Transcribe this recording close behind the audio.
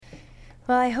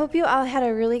Well, I hope you all had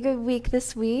a really good week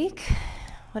this week.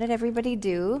 What did everybody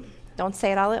do? Don't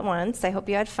say it all at once. I hope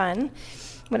you had fun.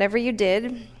 Whatever you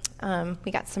did,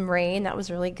 we got some rain. That was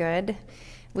really good.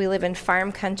 We live in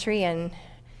farm country, and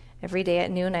every day at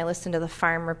noon I listen to the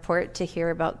farm report to hear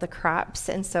about the crops,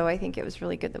 and so I think it was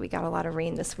really good that we got a lot of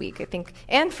rain this week, I think.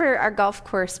 And for our golf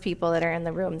course people that are in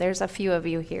the room, there's a few of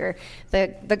you here.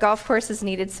 The golf courses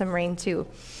needed some rain too.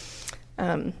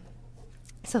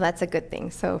 So that's a good thing.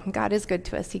 So God is good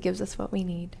to us. He gives us what we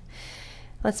need.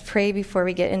 Let's pray before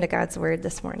we get into God's word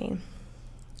this morning.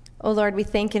 Oh Lord, we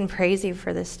thank and praise you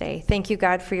for this day. Thank you,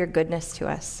 God, for your goodness to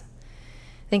us.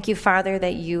 Thank you, Father,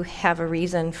 that you have a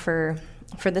reason for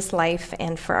this life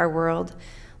and for our world.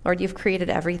 Lord, you've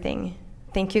created everything.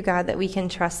 Thank you, God, that we can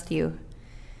trust you.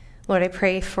 Lord, I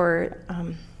pray for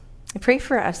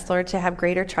us, Lord, to have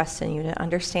greater trust in you, to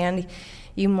understand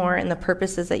you more and the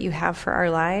purposes that you have for our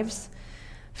lives,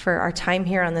 for our time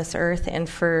here on this earth, and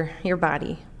for your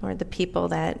body, Lord, the people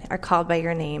that are called by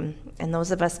your name, and those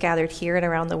of us gathered here and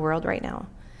around the world right now.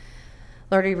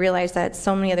 Lord, we realize that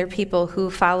so many other people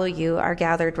who follow you are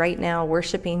gathered right now,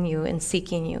 worshiping you and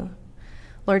seeking you.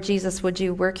 Lord Jesus, would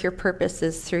you work your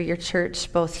purposes through your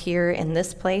church, both here in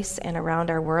this place and around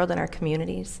our world and our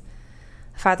communities.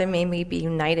 Father, may we be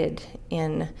united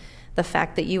in the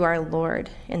fact that you are Lord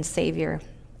and Savior,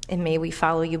 and may we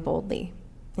follow you boldly.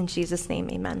 In Jesus' name,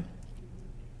 amen.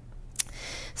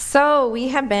 So we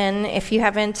have been, if you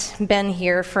haven't been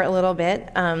here for a little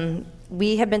bit,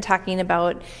 we have been talking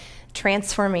about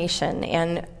transformation,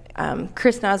 and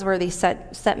Chris Nosworthy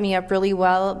set me up really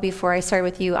well before I started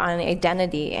with you on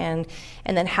identity and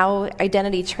then how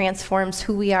identity transforms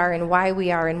who we are and why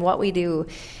we are and what we do.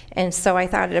 And so I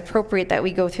thought it appropriate that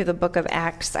we go through the book of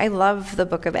Acts. I love the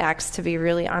book of Acts, to be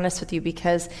really honest with you,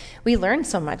 because we learn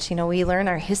so much. You know, we learn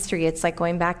our history. It's like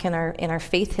going back in our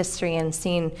faith history and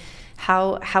seeing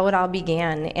how it all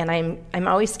began. And I'm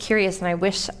always curious, and I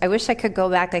wish I could go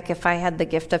back. Like, if I had the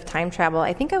gift of time travel,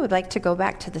 I think I would like to go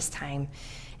back to this time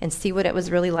and see what it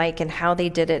was really like and how they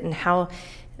did it, and how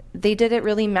they did it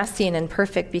really messy and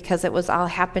imperfect because it was all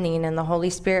happening and the Holy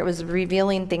Spirit was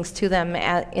revealing things to them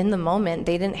in the moment.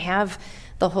 They didn't have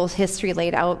the whole history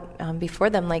laid out before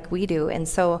them like we do. And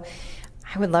so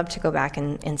I would love to go back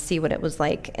and see what it was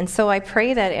like. And so I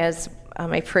pray that as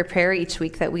I prepare each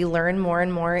week that we learn more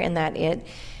and more, and that it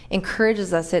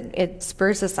encourages us, it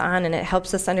spurs us on, and it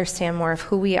helps us understand more of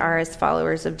who we are as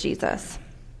followers of Jesus.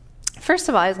 First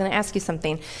of all, I was going to ask you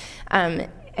something.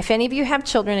 If any of you have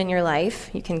children in your life,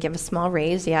 you can give a small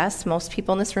raise. Yes, most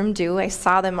people in this room do. I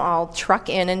saw them all truck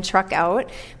in and truck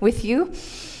out with you.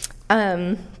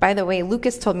 By the way,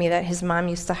 Lucas told me that his mom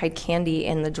used to hide candy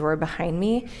in the drawer behind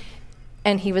me,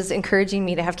 and he was encouraging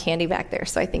me to have candy back there,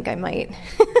 so I think I might.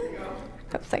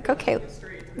 I was like, okay,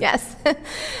 yes.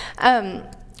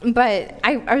 But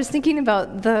I was thinking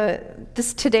about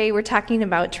this today. We're talking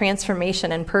about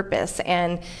transformation and purpose,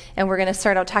 and we're going to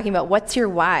start out talking about what's your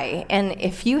why. And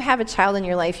if you have a child in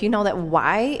your life, you know that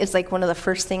why is like one of the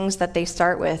first things that they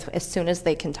start with as soon as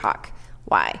they can talk.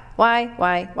 Why?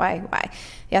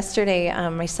 Yesterday,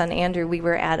 my son Andrew, we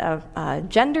were at a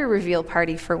gender reveal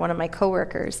party for one of my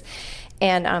coworkers.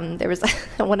 And there was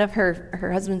one of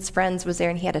her husband's friends was there,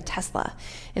 and he had a Tesla.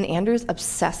 And Andrew's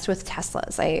obsessed with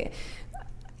Teslas.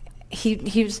 He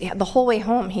was, the whole way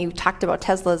home, he talked about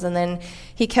Teslas, and then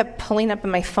he kept pulling up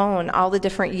on my phone all the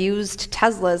different used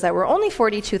Teslas that were only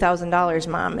 $42,000,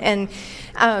 Mom. And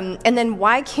then,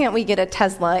 why can't we get a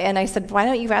Tesla? And I said, why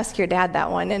don't you ask your dad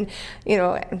that one? And, you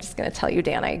know, I'm just going to tell you,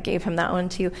 Dan, I gave him that one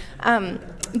too.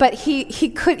 But he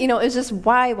could, you know, it was just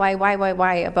why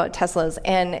about Teslas.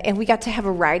 And we got to have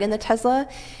a ride in the Tesla.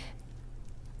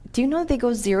 Do you know that they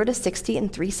go 0 to 60 in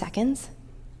 3 seconds?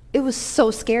 It was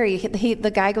so scary.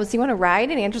 The guy goes, do you want to ride?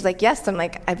 And Andrew's like, yes. I'm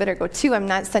like, I better go too. I'm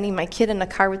not sending my kid in a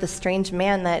car with a strange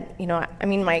man that, you know, I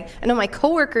mean, I know my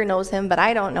coworker knows him, but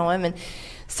I don't know him. And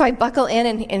so I buckle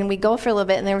in, and we go for a little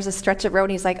bit, and there was a stretch of road,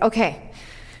 and he's like, okay,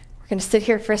 we're going to sit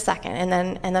here for a second, and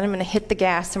then I'm going to hit the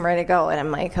gas, and we're going to go. And I'm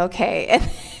like, okay.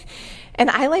 And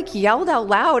I like yelled out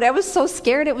loud. I was so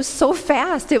scared. It was so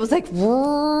fast. It was like, and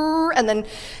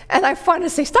I wanted to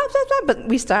say, stop, but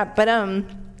we stopped. But,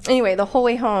 anyway, the whole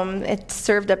way home, it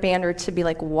served up Andrew to be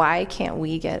like, why can't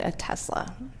we get a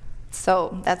Tesla?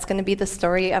 So that's going to be the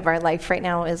story of our life right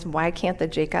now, is why can't the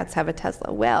Jaycotts have a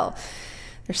Tesla? Well,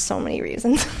 there's so many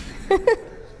reasons.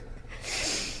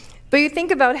 But you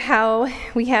think about how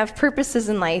we have purposes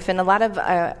in life, and a lot of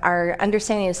our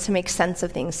understanding is to make sense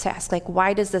of things, to ask, like,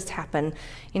 why does this happen?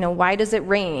 You know, why does it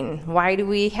rain? Why do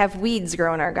we have weeds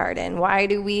grow in our garden? Why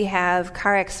do we have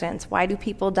car accidents? Why do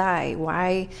people die?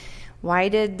 Why Why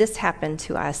did this happen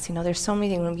to us? There's so many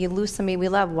things. When we lose somebody we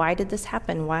love, why did this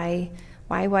happen? Why?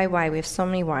 We have so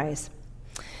many whys.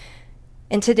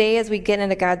 And today, as we get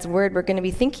into God's Word, we're going to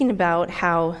be thinking about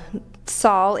how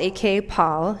Saul, a.k.a.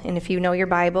 Paul, and if you know your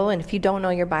Bible, and if you don't know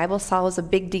your Bible, Saul is a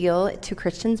big deal to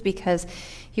Christians because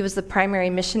he was the primary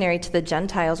missionary to the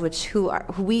Gentiles,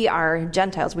 we are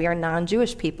Gentiles. We are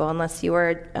non-Jewish people, unless you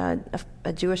are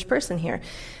a Jewish person here.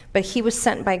 But he was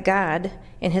sent by God,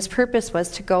 and his purpose was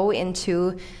to go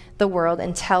into the world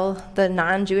and tell the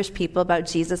non-Jewish people about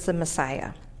Jesus the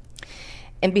Messiah.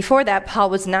 And before that, Paul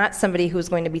was not somebody who was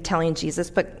going to be telling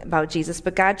about Jesus,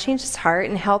 but God changed his heart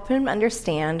and helped him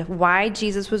understand why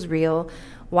Jesus was real,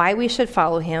 why we should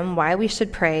follow him, why we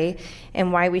should pray,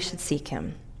 and why we should seek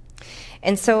him.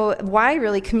 And so why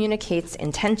really communicates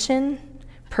intention,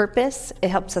 purpose. It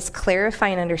helps us clarify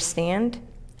and understand.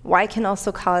 Why can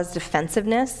also cause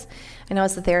defensiveness. I know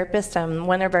as a therapist,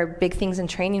 one of our big things in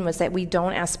training was that we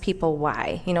don't ask people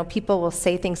why. People will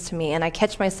say things to me, and I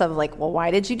catch myself like, well, why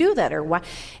did you do that? Or why?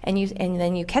 And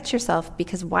then you catch yourself,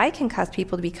 because why can cause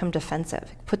people to become defensive.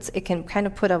 It can kind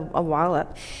of put a wall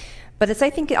up. But it's, I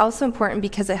think, also important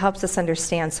because it helps us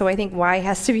understand. So I think why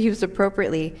has to be used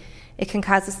appropriately. It can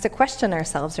cause us to question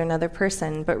ourselves or another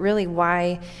person, but really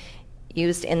why,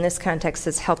 used in this context,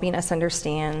 is helping us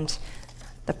understand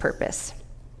the purpose.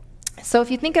 So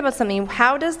if you think about something,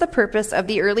 how does the purpose of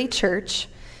the early church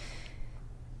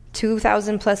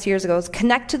 2,000 plus years ago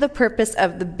connect to the purpose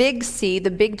of the big C,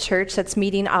 the big church that's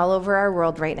meeting all over our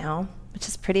world right now, which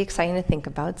is pretty exciting to think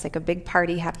about. It's like a big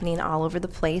party happening all over the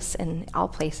place and all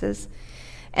places.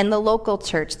 And the local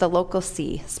church, the local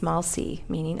C, small c,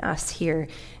 meaning us here,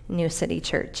 New City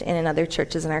Church, and in other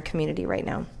churches in our community right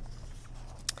now.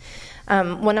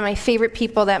 One of my favorite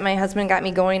people that my husband got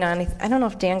me going on, I don't know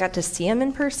if Dan got to see him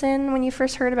in person when you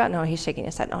first heard about it. No, he's shaking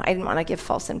his head. No, I didn't want to give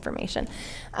false information.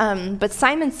 But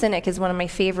Simon Sinek is one of my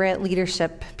favorite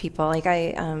leadership people.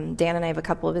 Dan and I have a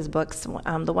couple of his books.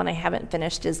 The one I haven't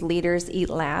finished is Leaders Eat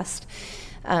Last.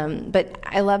 But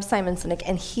I love Simon Sinek,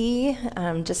 and he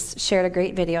just shared a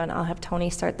great video, and I'll have Tony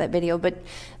start that video. But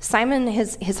Simon,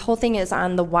 his whole thing is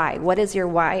on the why. What is your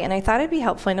why? And I thought it'd be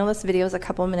helpful. I know this video is a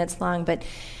couple of minutes long, but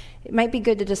it might be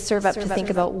good to just serve up to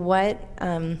think about what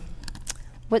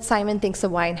Simon thinks of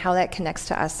why and how that connects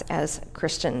to us as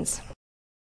Christians.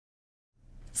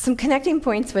 Some connecting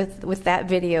points with that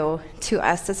video to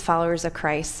us as followers of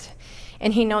Christ.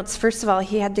 And he notes, first of all,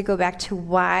 he had to go back to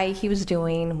why he was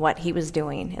doing what he was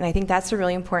doing. And I think that's a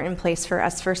really important place for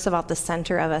us, first of all, at the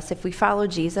center of us. If we follow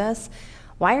Jesus,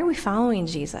 why are we following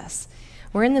Jesus?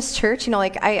 We're in this church,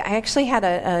 I actually had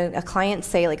a client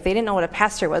say, they didn't know what a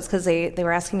pastor was because they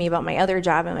were asking me about my other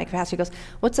job, and my pastor goes,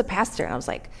 what's a pastor? And I was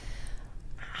like,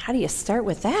 how do you start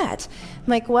with that? I'm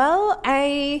like, well,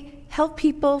 I help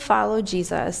people follow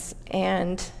Jesus,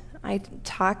 and I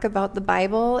talk about the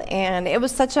Bible, and it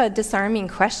was such a disarming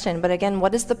question. But again,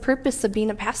 what is the purpose of being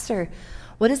a pastor?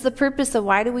 What is the purpose of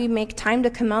why do we make time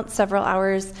to come out several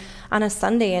hours on a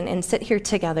Sunday and sit here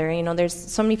together? There's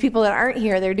so many people that aren't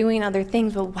here. They're doing other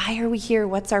things, but why are we here?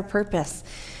 What's our purpose?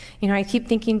 I keep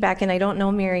thinking back, and I don't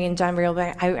know Mary and John real,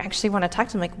 but I actually want to talk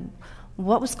to them,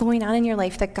 what was going on in your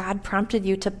life that God prompted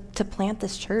you to plant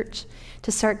this church,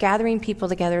 to start gathering people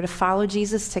together, to follow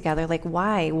Jesus together?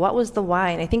 Why? What was the why?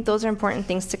 And I think those are important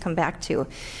things to come back to. When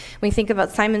we think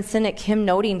about Simon Sinek, him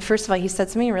noting, first of all, he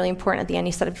said something really important at the end.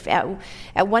 He said,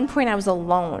 at one point I was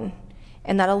alone,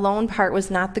 and that alone part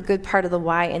was not the good part of the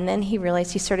why. And then he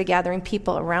realized he started gathering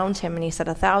people around him, and he said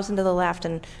 1,000 to the left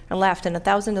and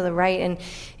 1,000 to the right.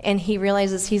 And he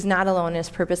realizes he's not alone in his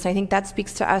purpose. And I think that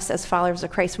speaks to us as followers of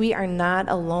Christ. We are not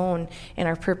alone in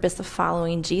our purpose of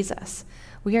following Jesus.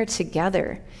 We are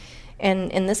together.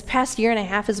 And this past year and a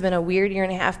half has been a weird year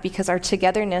and a half because our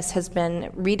togetherness has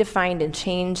been redefined and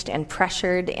changed and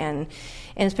pressured, and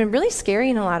it's been really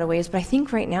scary in a lot of ways. But I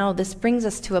think right now this brings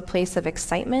us to a place of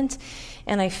excitement,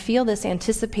 and I feel this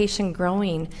anticipation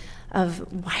growing of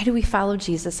why do we follow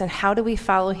Jesus, and how do we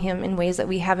follow him in ways that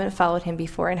we haven't followed him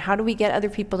before, and how do we get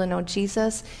other people to know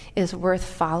Jesus is worth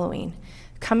following.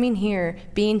 Coming here,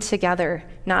 being together,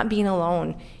 not being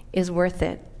alone is worth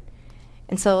it.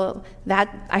 And so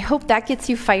I hope that gets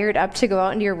you fired up to go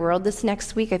out into your world this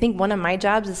next week. I think one of my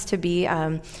jobs is to be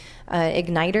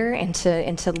igniter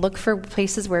and to look for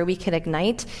places where we can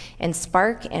ignite and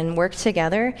spark and work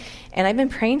together. And I've been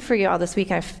praying for you all this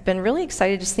week. I've been really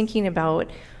excited just thinking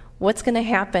about what's going to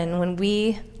happen when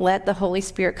we let the Holy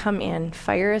Spirit come in,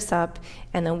 fire us up,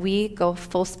 and then we go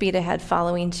full speed ahead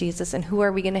following Jesus. And who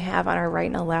are we going to have on our right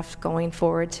and our left going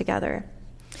forward together?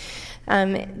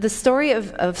 The story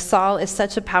of Saul is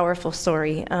such a powerful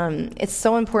story. It's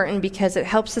so important because it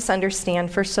helps us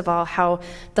understand, first of all, how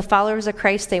the followers of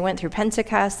Christ, they went through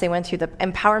Pentecost, they went through the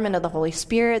empowerment of the Holy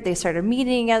Spirit, they started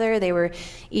meeting together, they were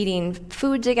eating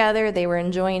food together, they were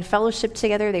enjoying fellowship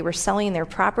together, they were selling their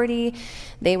property,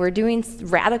 they were doing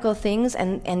radical things,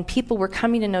 and people were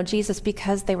coming to know Jesus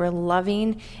because they were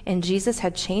loving, and Jesus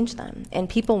had changed them, and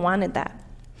people wanted that.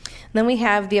 Then we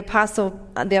have the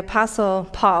apostle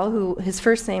Paul, who his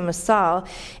first name was Saul.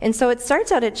 And so it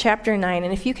starts out at chapter 9.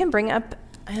 And if you can bring up,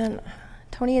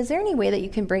 Tony, is there any way that you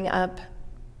can bring up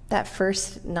that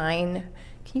first 9? Can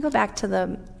you go back to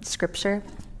the scripture?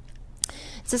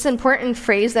 It's this important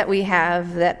phrase that we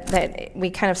have that we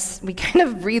kind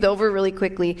of breathe over really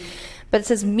quickly. But it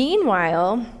says,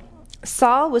 "Meanwhile,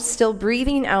 Saul was still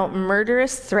breathing out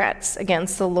murderous threats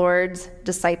against the Lord's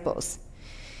disciples.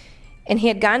 And he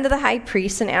had gone to the high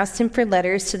priest and asked him for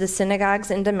letters to the synagogues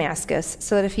in Damascus,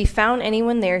 so that if he found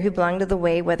anyone there who belonged to the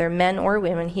way, whether men or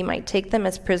women, he might take them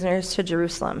as prisoners to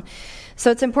Jerusalem."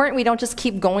 So it's important we don't just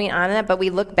keep going on that, but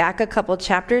we look back a couple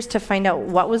chapters to find out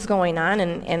what was going on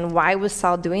and why was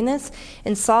Saul doing this.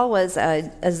 And Saul was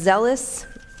a zealous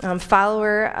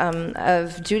follower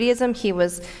of Judaism. He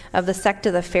was of the sect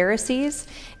of the Pharisees,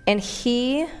 and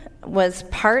he was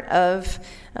part of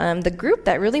the group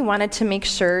that really wanted to make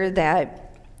sure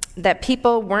that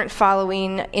people weren't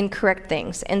following incorrect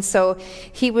things. And so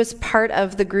he was part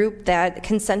of the group that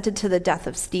consented to the death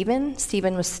of Stephen.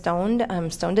 Stephen was stoned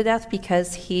to death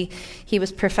because he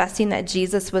was professing that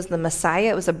Jesus was the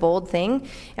Messiah. It was a bold thing.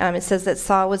 It says that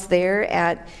Saul was there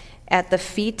at the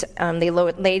feet. They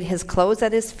laid his clothes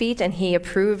at his feet, and he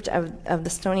approved of the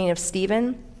stoning of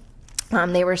Stephen.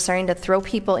 They were starting to throw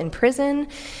people in prison.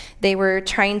 They were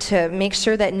trying to make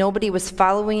sure that nobody was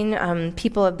following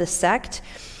people of the sect.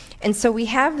 And so we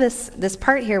have this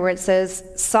part here where it says,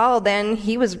 Saul then,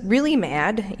 he was really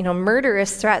mad.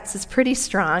 Murderous threats is pretty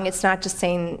strong. It's not just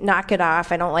saying, knock it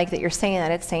off. I don't like that you're saying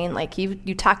that. It's saying, like,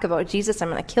 you talk about Jesus, I'm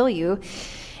going to kill you.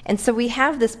 And so we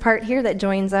have this part here that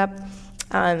joins up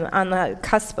on the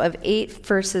cusp of 8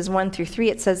 verses 1 through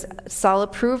 3. It says, Saul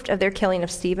approved of their killing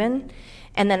of Stephen.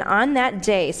 And then on that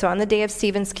day, so on the day of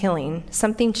Stephen's killing,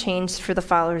 something changed for the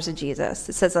followers of Jesus.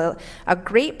 It says a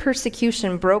great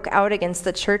persecution broke out against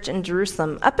the church in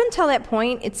Jerusalem. Up until that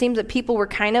point, it seems that people were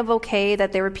kind of okay,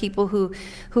 that there were people who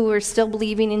were still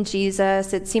believing in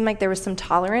Jesus. It seemed like there was some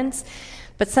tolerance.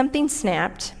 But something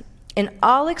snapped, and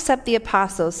all except the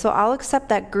apostles, so all except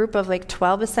that group of like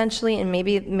 12 essentially, and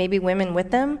maybe women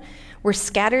with them, were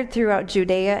scattered throughout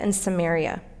Judea and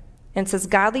Samaria. And it says,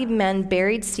 godly men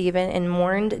buried Stephen and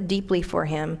mourned deeply for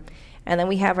him. And then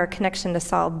we have our connection to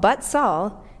Saul. But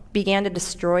Saul began to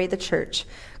destroy the church.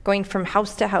 Going from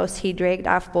house to house, he dragged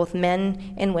off both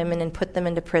men and women and put them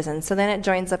into prison. So then it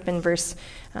joins up in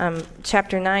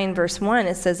chapter 9, verse 1.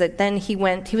 It says that then he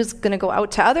was going to go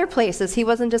out to other places. He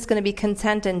wasn't just going to be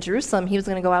content in Jerusalem. He was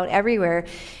going to go out everywhere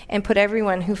and put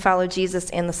everyone who followed Jesus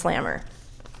in the slammer.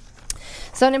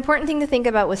 So an important thing to think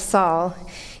about with Saul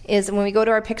is when we go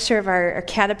to our picture of our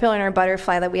caterpillar and our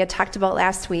butterfly that we had talked about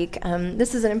last week,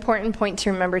 this is an important point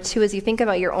to remember too as you think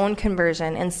about your own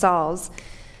conversion and Saul's.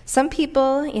 Some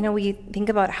people, we think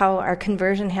about how our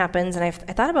conversion happens, and I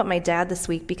thought about my dad this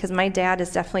week because my dad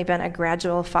has definitely been a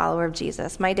gradual follower of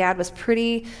Jesus. My dad was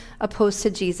pretty opposed to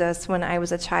Jesus when I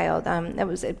was a child. It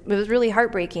was really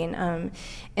heartbreaking,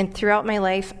 and throughout my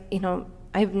life,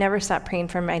 I've never stopped praying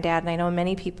for my dad, and I know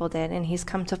many people did, and he's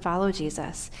come to follow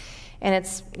Jesus. And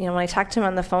it's, when I talk to him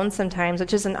on the phone sometimes,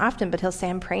 which isn't often, but he'll say,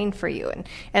 I'm praying for you.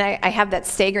 And I have that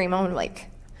staggering moment, like,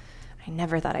 I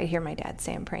never thought I'd hear my dad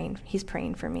say, he's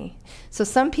praying for me. So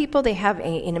some people, they have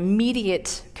an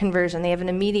immediate conversion. They have an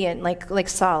immediate, like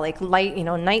Saul, like light,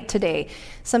 night to day.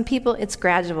 Some people, it's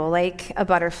gradual, like a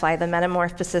butterfly, the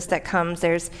metamorphosis that comes.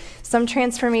 There's some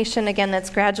transformation, again, that's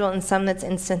gradual and some that's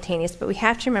instantaneous. But we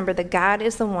have to remember that God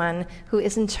is the one who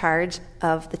is in charge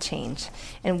of the change,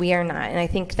 and we are not. And I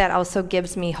think that also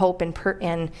gives me hope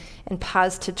and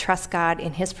pause to trust God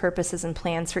in his purposes and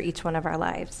plans for each one of our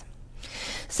lives.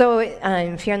 So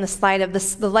if you're on the slide of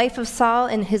the life of Saul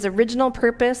and his original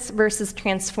purpose versus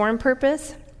transformed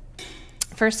purpose,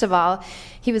 first of all,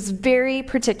 he was very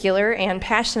particular and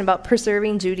passionate about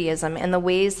preserving Judaism and the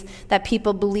ways that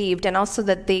people believed, and also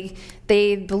that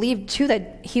they believed, too,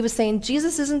 that he was saying,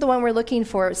 Jesus isn't the one we're looking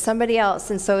for, it's somebody else,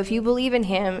 and so if you believe in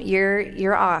him,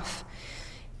 you're off.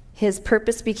 His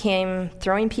purpose became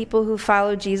throwing people who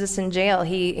followed Jesus in jail.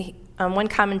 One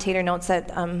commentator notes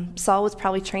that Saul was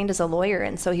probably trained as a lawyer,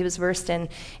 and so he was versed in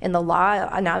the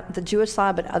law, not the Jewish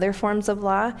law, but other forms of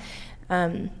law.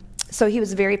 So he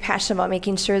was very passionate about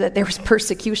making sure that there was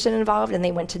persecution involved and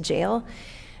they went to jail.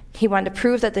 He wanted to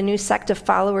prove that the new sect of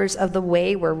followers of the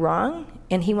way were wrong,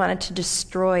 and he wanted to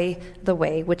destroy the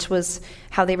way, which was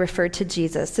how they referred to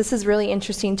Jesus. This is really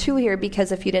interesting, too, here,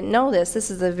 because if you didn't know this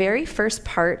is the very first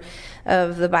part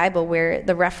of the Bible where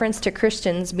the reference to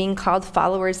Christians being called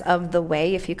followers of the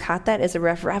way, if you caught that, is a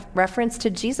reference to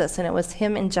Jesus, and it was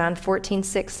him in John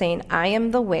 14:6 saying, I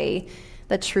am the way,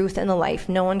 the truth, and the life.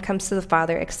 No one comes to the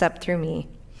Father except through me.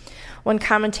 One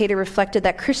commentator reflected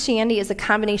that Christianity is a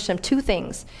combination of two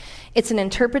things. It's an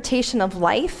interpretation of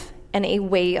life and a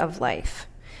way of life.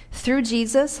 Through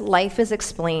Jesus, life is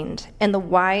explained and the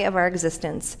why of our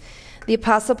existence. The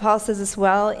Apostle Paul says as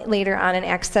well later on in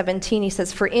Acts 17. He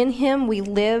says, for in him we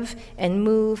live and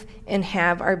move and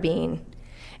have our being.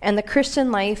 And the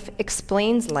Christian life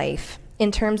explains life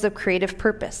in terms of creative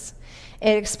purpose.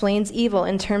 It explains evil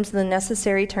in terms of the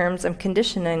necessary terms of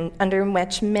conditioning under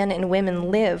which men and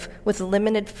women live with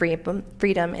limited freedom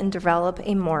and develop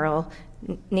a moral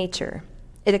nature.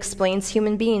 It explains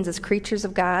human beings as creatures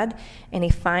of God and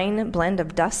a fine blend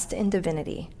of dust and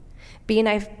divinity. Being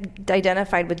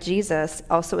identified with Jesus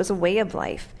also is a way of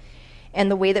life and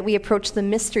the way that we approach the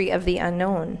mystery of the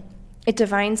unknown. It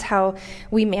defines how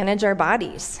we manage our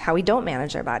bodies, how we don't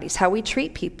manage our bodies, how we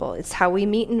treat people. It's how we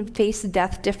meet and face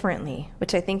death differently,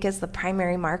 which I think is the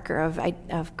primary marker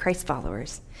of Christ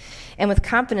followers. And with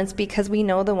confidence because we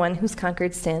know the one who's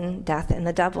conquered sin, death, and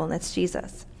the devil, and that's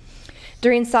Jesus.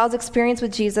 During Saul's experience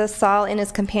with Jesus, Saul and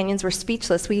his companions were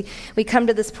speechless. We come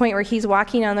to this point where he's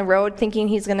walking on the road thinking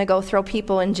he's going to go throw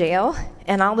people in jail,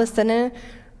 and all of a sudden,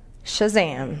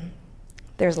 shazam.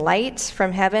 There's light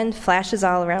from heaven, flashes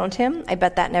all around him. I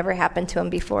bet that never happened to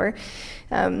him before.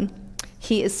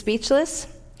 He is speechless.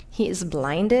 He is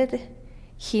blinded.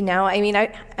 I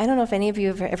don't know if any of you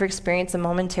have ever experienced a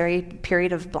momentary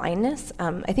period of blindness.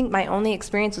 I think my only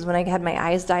experience was when I had my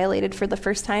eyes dilated for the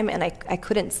first time and I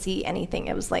couldn't see anything.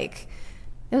 It was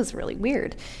really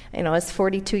weird. I was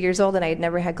 42 years old and I had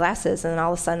never had glasses, and then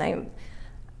all of a sudden I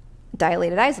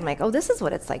dilated eyes. I'm like, oh, this is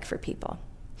what it's like for people.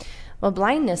 Well,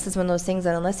 blindness is one of those things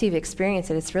that unless you've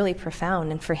experienced it, it's really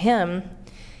profound. And for him,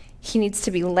 he needs to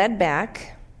be led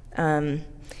back.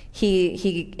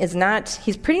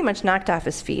 He's pretty much knocked off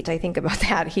his feet. I think about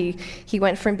that. He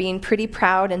went from being pretty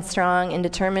proud and strong and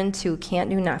determined to can't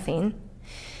do nothing.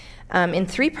 In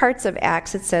 3 parts of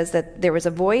Acts, it says that there was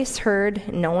a voice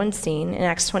heard, no one seen. In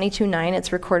Acts 22:9,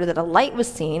 it's recorded that a light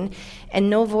was seen and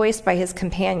no voice by his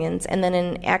companions. And then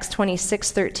in Acts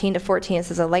 26:13-14, it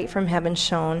says a light from heaven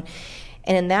shone.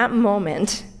 And in that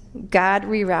moment, God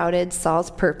rerouted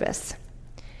Saul's purpose.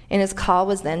 And his call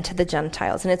was then to the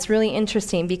Gentiles. And it's really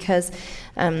interesting because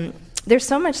there's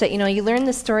so much that, you learn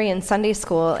this story in Sunday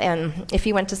school, and if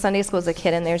you went to Sunday school as a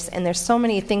kid, and there's so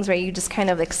many things where you just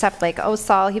kind of accept, like, oh,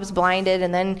 Saul, he was blinded,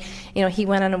 and then, he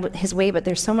went on his way, but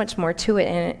there's so much more to it,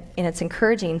 and it's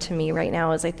encouraging to me right now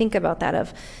as I think about that,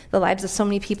 of the lives of so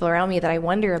many people around me that I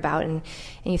wonder about, and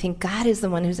you think, God is the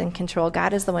one who's in control,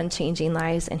 God is the one changing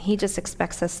lives, and he just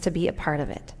expects us to be a part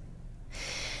of it.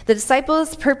 The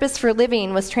disciples' purpose for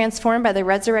living was transformed by the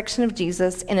resurrection of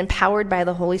Jesus and empowered by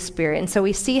the Holy Spirit. And so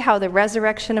we see how the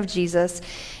resurrection of Jesus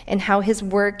and how his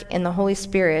work in the Holy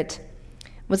Spirit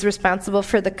was responsible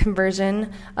for the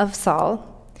conversion of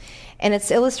Saul. And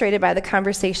it's illustrated by the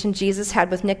conversation Jesus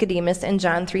had with Nicodemus in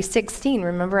John 3:16.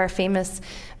 Remember our famous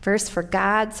verse, for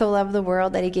God so loved the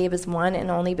world that he gave his one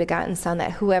and only begotten Son,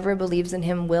 that whoever believes in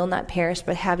him will not perish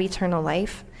but have eternal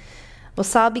life. Well,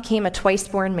 Saul became a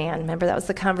twice-born man. Remember, that was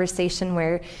the conversation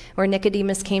where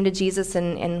Nicodemus came to Jesus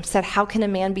and said, how can a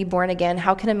man be born again?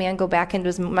 How can a man go back into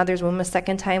his mother's womb a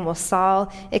second time? Well, Saul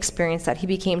experienced that. He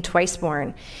became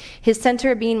twice-born. His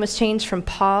center of being was changed from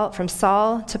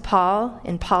Saul to Paul,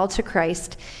 and Paul to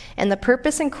Christ, and the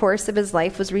purpose and course of his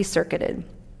life was recircuited.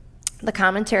 The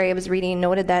commentary I was reading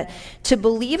noted that to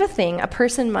believe a thing, a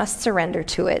person must surrender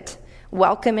to it,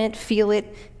 welcome it, feel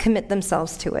it, commit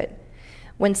themselves to it.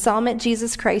 When Saul met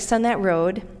Jesus Christ on that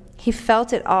road, he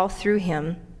felt it all through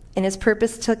him, and his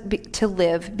purpose to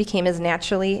live became as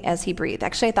naturally as he breathed.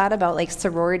 Actually, I thought about like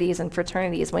sororities and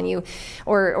fraternities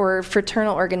or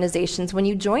fraternal organizations. When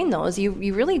you join those,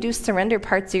 you really do surrender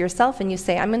parts of yourself, and you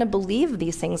say, I'm going to believe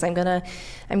these things. I'm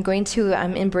going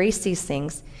to embrace these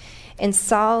things. And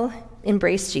Saul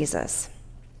embraced Jesus.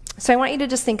 So I want you to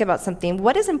just think about something.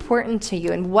 What is important to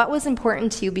you, and what was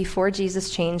important to you before Jesus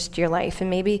changed your life? And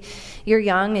maybe you're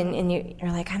young and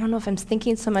you're like, I don't know if I'm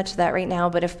thinking so much of that right now,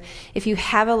 but if you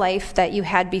have a life that you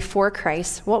had before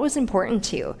Christ, what was important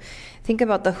to you? Think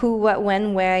about the who, what,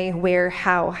 when, why, where,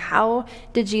 how. How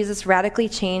did Jesus radically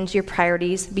change your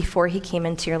priorities before he came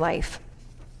into your life?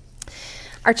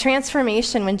 Our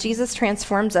transformation, when Jesus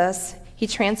transforms us, he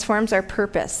transforms our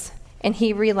purpose, and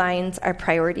he realigns our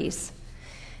priorities.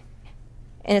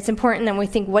 And it's important that we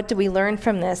think, what do we learn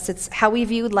from this? It's how we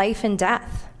view life and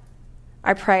death,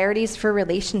 our priorities for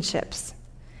relationships,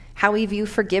 how we view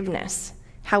forgiveness,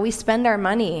 how we spend our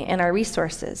money and our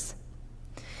resources.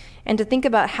 And to think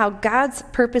about how God's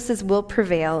purposes will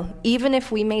prevail, even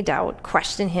if we may doubt,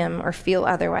 question him, or feel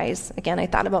otherwise. Again, I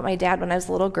thought about my dad when I was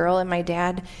a little girl, and my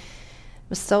dad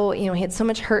was so, he had so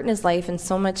much hurt in his life and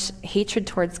so much hatred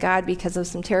towards God because of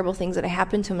some terrible things that had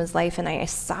happened to him in his life. And I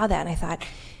saw that, and I thought,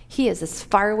 he is as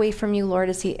far away from you, Lord,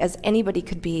 as anybody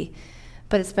could be.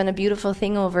 But it's been a beautiful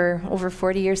thing over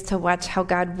 40 years to watch how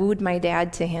God wooed my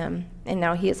dad to him, and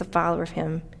now he is a follower of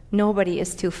him. Nobody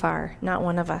is too far, not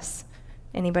one of us.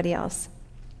 Anybody else?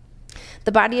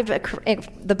 The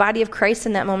body of Christ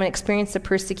in that moment experienced a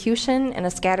persecution and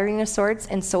a scattering of sorts,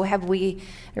 and so have we.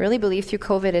 I really believe through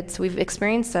COVID, we've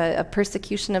experienced a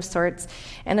persecution of sorts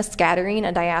and a scattering,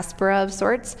 a diaspora of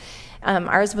sorts.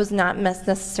 Ours was not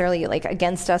necessarily like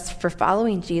against us for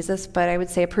following Jesus, but I would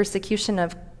say a persecution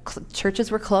of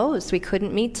churches were closed. We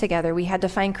couldn't meet together. We had to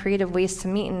find creative ways to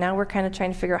meet, and now we're kind of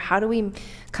trying to figure out, how do we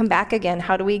come back again?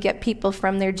 How do we get people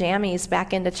from their jammies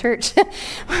back into church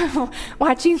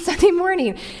watching Sunday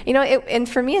morning? And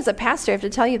for me as a pastor, I have to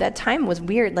tell you, that time was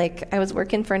weird. Like, I was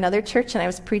working for another church, and I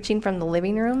was preaching from the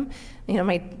living room.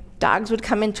 My dogs would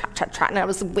come in, trot, trot, trot, and I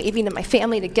was waving to my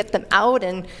family to get them out,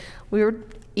 and we were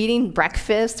eating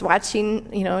breakfast, watching,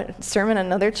 sermon at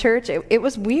another church. It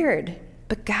was weird.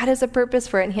 But God has a purpose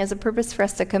for it, and he has a purpose for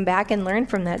us to come back and learn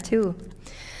from that too.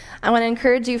 I want to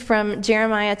encourage you from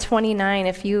Jeremiah 29.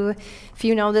 If you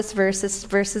know this verse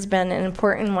has been an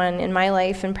important one in my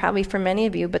life and probably for many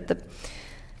of you. But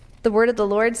the word of the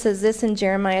Lord says this in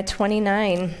Jeremiah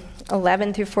 29,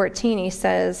 11 through 14. He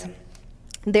says,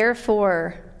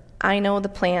 "Therefore, I know the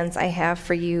plans I have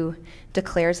for you,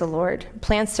 declares the Lord.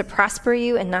 Plans to prosper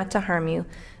you and not to harm you.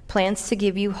 Plans to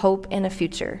give you hope and a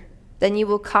future. Then you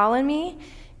will call on me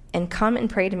and come and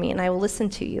pray to me, and I will listen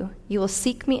to you. You will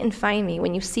seek me and find me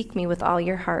when you seek me with all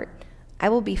your heart. I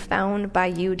will be found by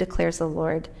you, declares the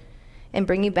Lord, and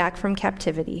bring you back from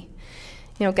captivity."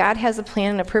 God has a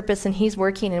plan and a purpose, and he's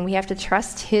working, and we have to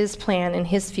trust his plan and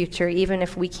his future, even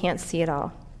if we can't see it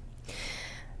all.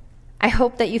 I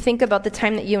hope that you think about the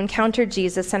time that you encountered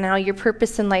Jesus and how your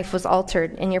purpose in life was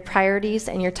altered, and your priorities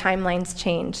and your timelines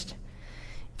changed.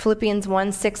 Philippians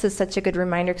 1:6 is such a good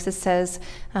reminder, because it says,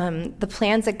 the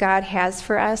plans that God has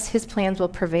for us, his plans will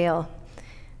prevail.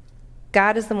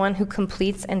 God is the one who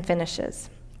completes and finishes.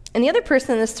 And the other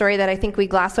person in this story that I think we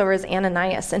gloss over is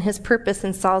Ananias and his purpose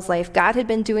in Saul's life. God had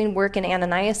been doing work in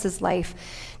Ananias' life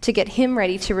to get him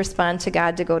ready to respond to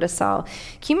God to go to Saul.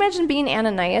 Can you imagine being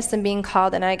Ananias and being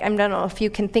called? And I don't know if you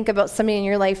can think about somebody in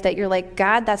your life that you're like,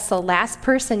 God, that's the last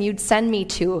person you'd send me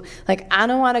to. Like, I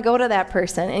don't want to go to that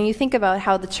person. And you think about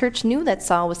how the church knew that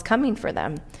Saul was coming for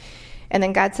them. And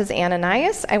then God says,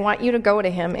 Ananias, I want you to go to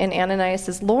him. And Ananias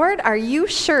says, Lord, are you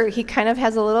sure? He kind of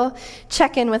has a little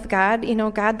check-in with God.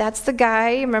 God, that's the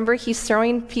guy. Remember, he's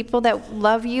throwing people that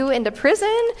love you into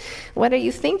prison. What are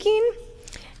you thinking?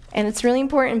 And it's really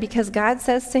important, because God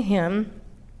says to him,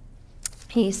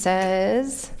 he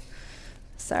says,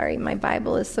 sorry, my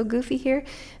Bible is so goofy here.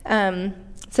 It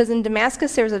says, in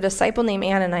Damascus, there was a disciple named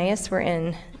Ananias. We're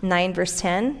in 9 verse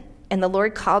 10. And the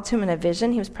Lord called to him in a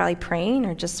vision. He was probably praying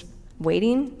or just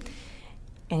waiting.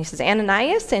 And he says,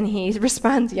 Ananias? And he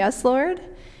responds, yes, Lord.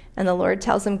 And the Lord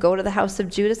tells him, go to the house of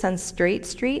Judas on Straight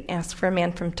Street, ask for a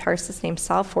man from Tarsus named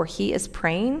Saul, for he is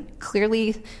praying.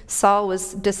 Clearly, Saul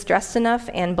was distressed enough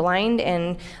and blind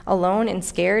and alone and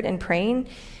scared and praying.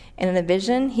 And in a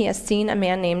vision, he has seen a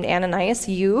man named Ananias,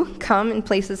 come and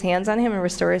place his hands on him and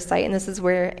restore his sight. And this is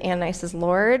where Ananias says,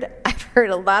 Lord, I've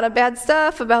heard a lot of bad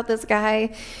stuff about this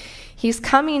guy. He's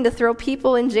coming to throw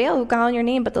people in jail who call on your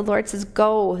name. But the Lord says,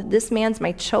 go, this man's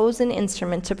my chosen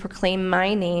instrument to proclaim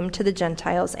my name to the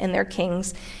Gentiles and their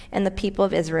kings and the people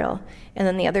of Israel. And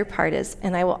then the other part is,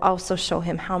 and I will also show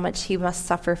him how much he must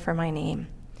suffer for my name.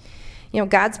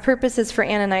 God's purposes for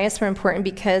Ananias were important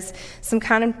because some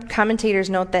commentators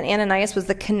note that Ananias was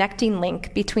the connecting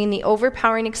link between the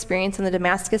overpowering experience on the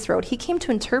Damascus road. He came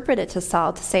to interpret it to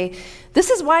Saul, to say, this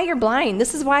is why you're blind.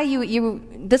 This is why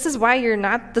this is why you're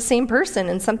not the same person,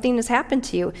 and something has happened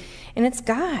to you. And it's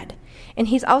God. And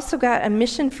he's also got a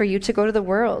mission for you to go to the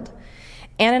world.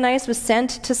 Ananias was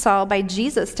sent to Saul by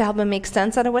Jesus to help him make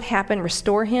sense out of what happened,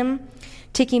 restore him,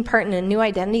 taking part in a new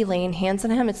identity, laying hands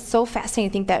on him. It's so fascinating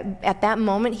to think that at that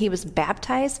moment he was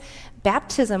baptized.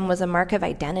 Baptism was a mark of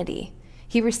identity.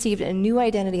 He received a new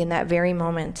identity in that very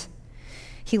moment.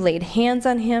 He laid hands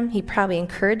on him. He probably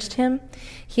encouraged him.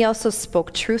 He also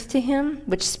spoke truth to him,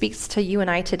 which speaks to you and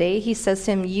I today. He says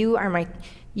to him, you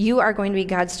are going to be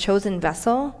God's chosen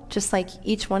vessel, just like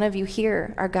each one of you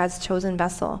here are God's chosen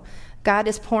vessel. God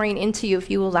is pouring into you if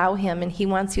you allow him, and he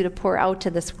wants you to pour out to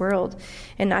this world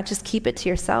and not just keep it to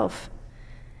yourself.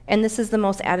 And this is the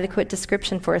most adequate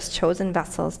description for us chosen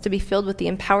vessels, to be filled with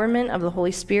the empowerment of the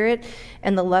Holy Spirit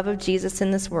and the love of Jesus in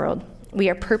this world. We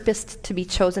are purposed to be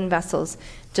chosen vessels,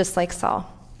 just like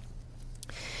Saul.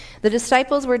 The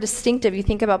disciples were distinctive. You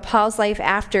think about Paul's life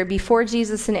before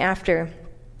Jesus and after.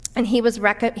 And he was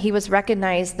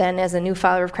recognized then as a new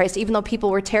follower of Christ, even though people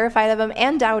were terrified of him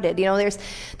and doubted. You know,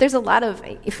 there's a lot of,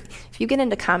 if you get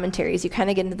into commentaries, you kind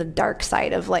of get into the dark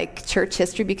side of like church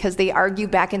history, because they argue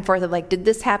back and forth of like, did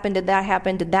this happen? Did that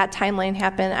happen? Did that timeline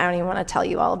happen? I don't even want to tell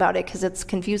you all about it because it's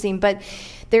confusing. But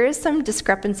there is some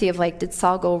discrepancy of like, did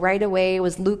Saul go right away?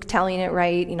 Was Luke telling it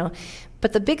right? You know.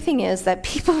 But the big thing is that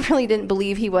people really didn't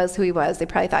believe he was who he was. They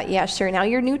probably thought, yeah, sure, now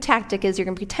your new tactic is you're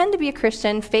going to pretend to be a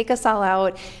Christian, fake us all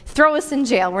out, throw us in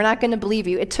jail. We're not going to believe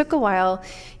you. It took a while,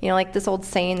 you know, like this old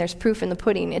saying, there's proof in the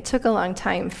pudding. It took a long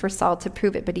time for Saul to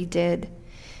prove it, but he did.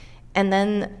 And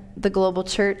then the global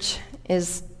church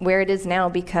is where it is now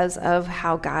because of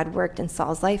how God worked in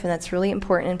Saul's life, and that's really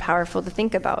important and powerful to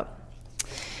think about.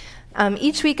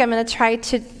 Each week I'm going to try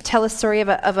to tell a story of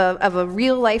a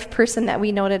real life person that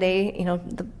we know today. You know,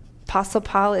 the Apostle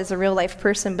Paul is a real life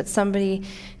person, but somebody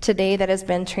today that has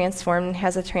been transformed and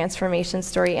has a transformation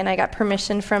story. And I got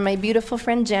permission from my beautiful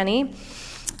friend Jenny.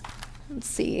 Let's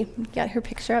see, got her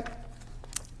picture up.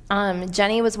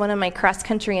 Jenny was one of my cross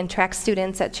country and track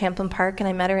students at Champlin Park, and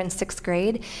I met her in 6th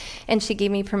grade, and she gave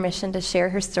me permission to share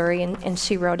her story, and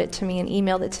she wrote it to me and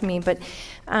emailed it to me. But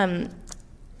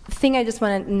thing I just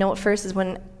want to note first is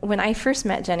when I first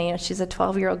met Jenny, you know, she's a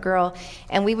 12-year-old girl,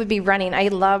 and we would be running. I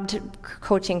loved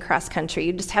coaching cross country.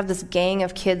 You'd just have this gang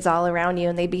of kids all around you,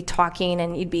 and they'd be talking,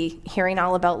 and you'd be hearing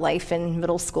all about life in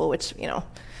middle school, which, you know,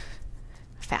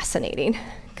 fascinating,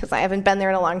 because I haven't been there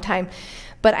in a long time.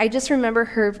 But I just remember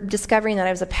her discovering that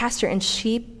I was a pastor, and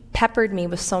she peppered me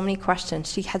with so many questions.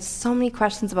 She had so many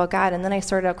questions about God, and then I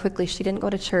sorted out quickly. She didn't go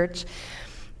to church.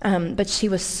 But she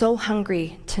was so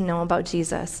hungry to know about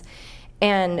Jesus.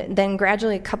 And then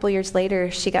gradually, a couple years later,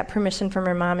 she got permission from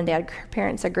her mom and dad. Her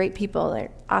parents are great people.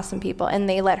 They're awesome people. And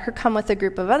they let her come with a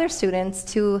group of other students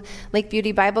to Lake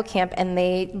Beauty Bible Camp, and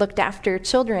they looked after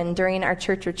children during our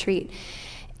church retreat.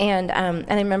 And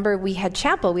I remember we had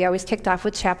chapel. We always kicked off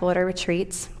with chapel at our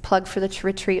retreats. Plug for the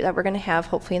retreat that we're going to have,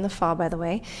 hopefully in the fall, by the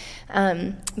way.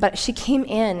 But she came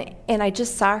in, and I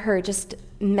just saw her just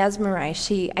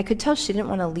mesmerized. I could tell she didn't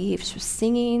want to leave. She was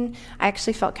singing. I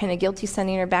actually felt kind of guilty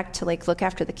sending her back to like look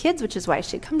after the kids, which is why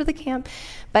she'd come to the camp.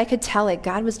 But I could tell like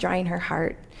God was drawing her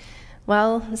heart.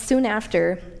 Well, soon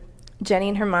after, Jenny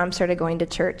and her mom started going to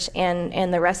church,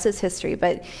 and the rest is history.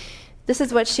 But this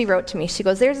is what she wrote to me. She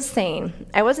goes, "There's a saying,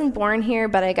 I wasn't born here,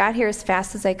 but I got here as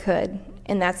fast as I could.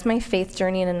 And that's my faith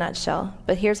journey in a nutshell.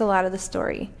 But here's a lot of the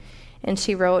story." And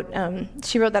she wrote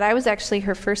that I was actually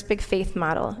her first big faith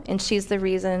model, and she's the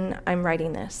reason I'm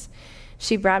writing this.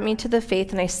 She brought me to the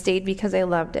faith, and I stayed because I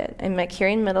loved it. I met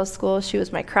Carrie in middle school. She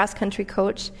was my cross-country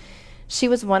coach. She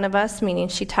was one of us, meaning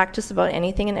she talked to us about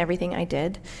anything and everything I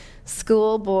did.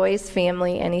 School, boys,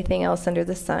 family, anything else under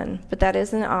the sun. But that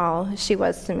isn't all she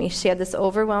was to me. She had this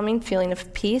overwhelming feeling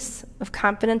of peace, of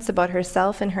confidence about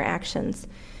herself and her actions.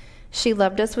 She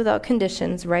loved us without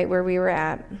conditions, right where we were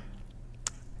at.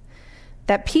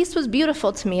 That peace was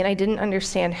beautiful to me, and I didn't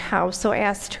understand how, so I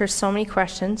asked her so many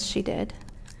questions. She did.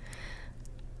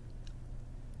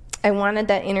 I wanted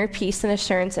that inner peace and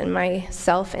assurance in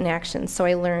myself and actions, so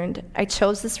I learned. I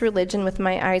chose this religion with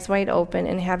my eyes wide open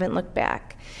and haven't looked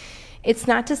back. It's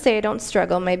not to say I don't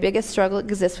struggle. My biggest struggle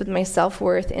exists with my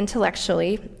self-worth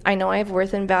intellectually. I know I have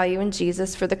worth and value in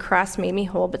Jesus, for the cross made me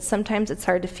whole, but sometimes it's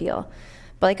hard to feel.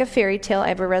 But like a fairy tale, I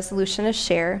have a resolution to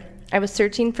share. I was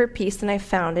searching for peace, and I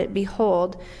found it.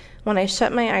 Behold, when I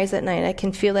shut my eyes at night, I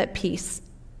can feel that peace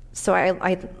so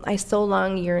I so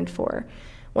long yearned for.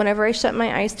 Whenever I shut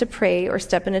my eyes to pray or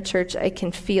step into church, I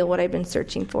can feel what I've been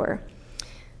searching for.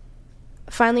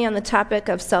 Finally, on the topic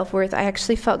of self-worth, I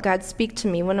actually felt God speak to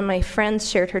me. One of my friends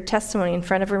shared her testimony in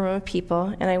front of a room of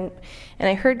people, and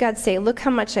I heard God say, "Look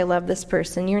how much I love this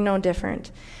person. You're no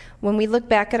different." When we look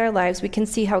back at our lives, we can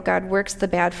see how God works the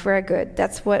bad for our good.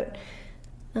 That's what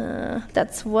a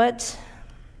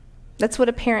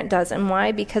parent does. And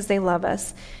why? Because they love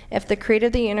us. If the creator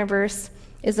of the universe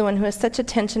is the one who has such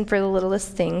attention for the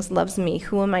littlest things, loves me.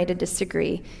 Who am I to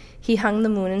disagree? He hung the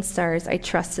moon and stars. I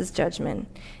trust his judgment.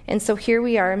 And so here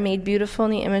we are, made beautiful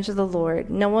in the image of the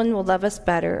Lord. No one will love us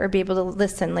better or be able to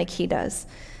listen like he does.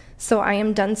 So I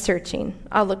am done searching.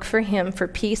 I'll look for him, for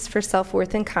peace, for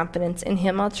self-worth and confidence. In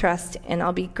him I'll trust, and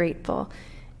I'll be grateful.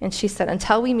 And she said,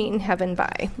 until we meet in heaven,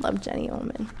 bye. Love, Jenny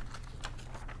Ullman.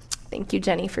 Thank you,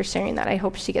 Jenny, for sharing that. I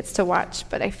hope she gets to watch,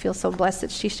 but I feel so blessed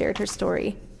that she shared her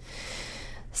story.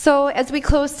 So as we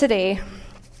close today,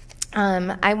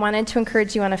 I wanted to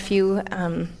encourage you on a few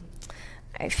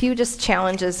just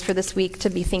challenges for this week to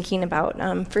be thinking about.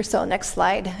 Next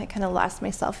slide. I kind of lost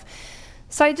myself.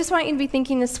 So I just want you to be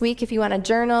thinking this week, if you want to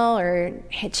journal or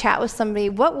chat with somebody,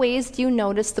 what ways do you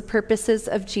notice the purposes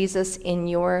of Jesus in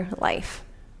your life?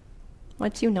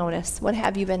 What do you notice? What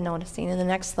have you been noticing? In the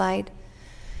next slide.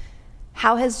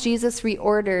 How has Jesus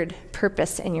reordered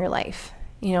purpose in your life?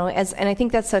 And I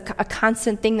think that's a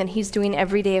constant thing that he's doing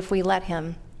every day if we let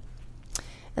him.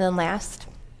 And then last,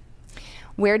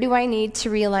 where do I need to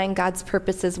realign God's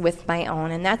purposes with my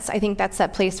own? And I think that's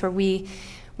that place where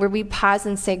we pause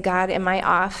and say, God, am I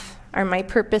off? Are my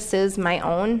purposes my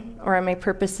own, or are my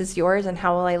purposes yours? And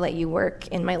how will I let you work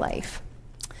in my life?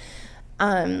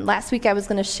 Last week I was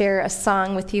going to share a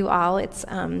song with you all. It's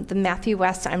the Matthew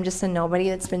West, I'm Just a Nobody,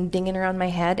 that's been dinging around my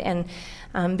head.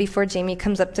 And before Jamie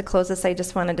comes up to close us, I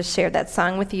just wanted to share that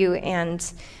song with you. And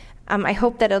I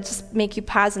hope that it'll just make you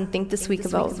pause and think this week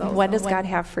about what does God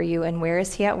have for you, and where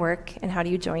is he at work, and how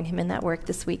do you join him in that work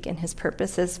this week and his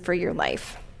purposes for your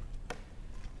life.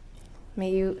 May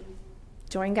you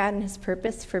join God in his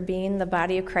purpose for being the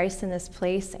body of Christ in this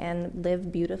place and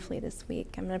live beautifully this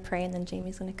week. I'm going to pray, and then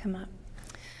Jamie's going to come up.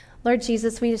 Lord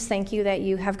Jesus, we just thank you that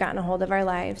you have gotten a hold of our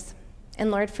lives.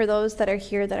 And Lord, for those that are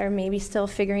here that are maybe still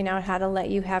figuring out how to let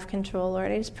you have control,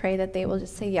 Lord, I just pray that they will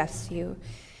just say yes to you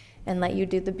and let you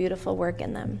do the beautiful work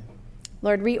in them.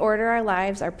 Lord, reorder our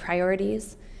lives, our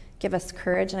priorities, give us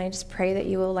courage, and I just pray that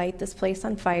you will light this place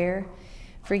on fire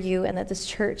for you, and that this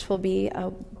church will be a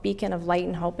beacon of light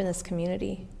and hope in this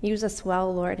community. Use us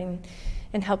well, Lord,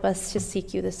 and help us to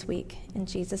seek you this week. In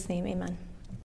Jesus' name, amen.